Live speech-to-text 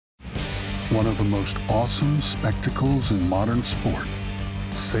One of the most awesome spectacles in modern sport,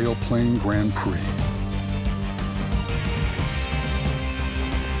 Sailplane Grand Prix.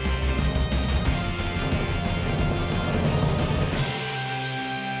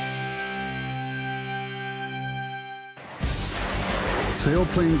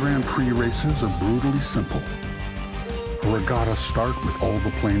 Sailplane Grand Prix races are brutally simple. A regatta start with all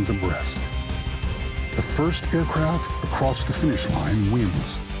the planes abreast. The first aircraft across the finish line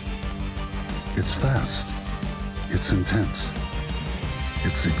wins. It's fast, it's intense,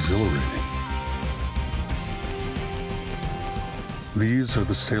 it's exhilarating. These are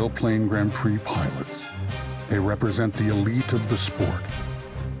the Sailplane Grand Prix pilots. They represent the elite of the sport,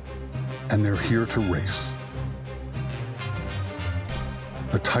 and they're here to race.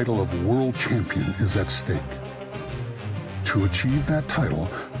 The title of world champion is at stake. To achieve that title,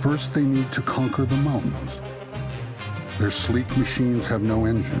 first they need to conquer the mountains. Their sleek machines have no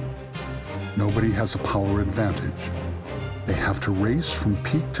engine. Nobody has a power advantage. They have to race from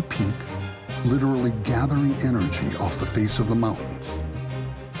peak to peak, literally gathering energy off the face of the mountains.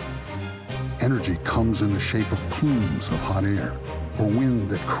 Energy comes in the shape of plumes of hot air or wind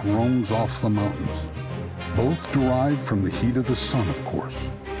that caroms off the mountains. Both derive from the heat of the sun, of course.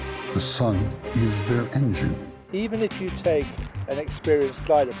 The sun is their engine. Even if you take an experienced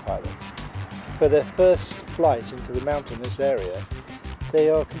glider pilot, for their first flight into the mountainous area, they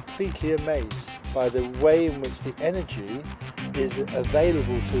are completely amazed by the way in which the energy is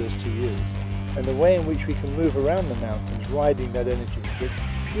available to us to use and the way in which we can move around the mountains riding that energy. It's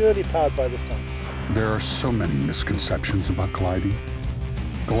purely powered by the sun. There are so many misconceptions about gliding.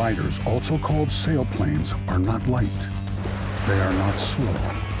 Gliders, also called sailplanes, are not light. They are not slow.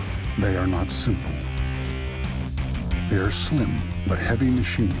 They are not simple. They are slim but heavy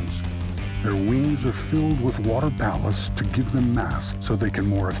machines. Their wings are filled with water ballast to give them mass so they can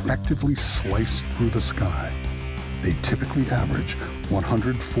more effectively slice through the sky. They typically average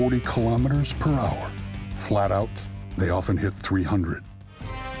 140 kilometers per hour. Flat out, they often hit 300.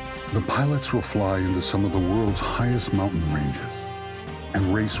 The pilots will fly into some of the world's highest mountain ranges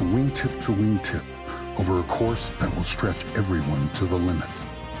and race wingtip to wingtip over a course that will stretch everyone to the limit.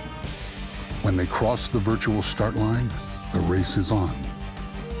 When they cross the virtual start line, the race is on.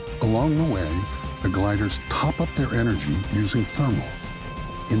 Along the way, the gliders top up their energy using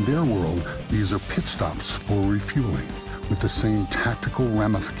thermals. In their world, these are pit stops for refueling with the same tactical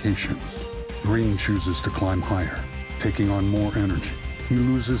ramifications. Green chooses to climb higher, taking on more energy. He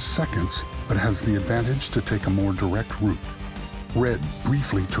loses seconds, but has the advantage to take a more direct route. Red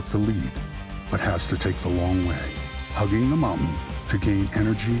briefly took the lead, but has to take the long way, hugging the mountain to gain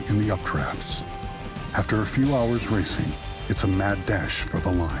energy in the updrafts. After a few hours racing, it's a mad dash for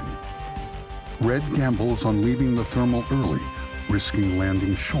the line. Red gambles on leaving the thermal early, risking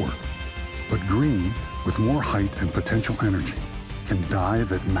landing short. But Green, with more height and potential energy, can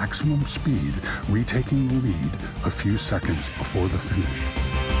dive at maximum speed, retaking the lead a few seconds before the finish.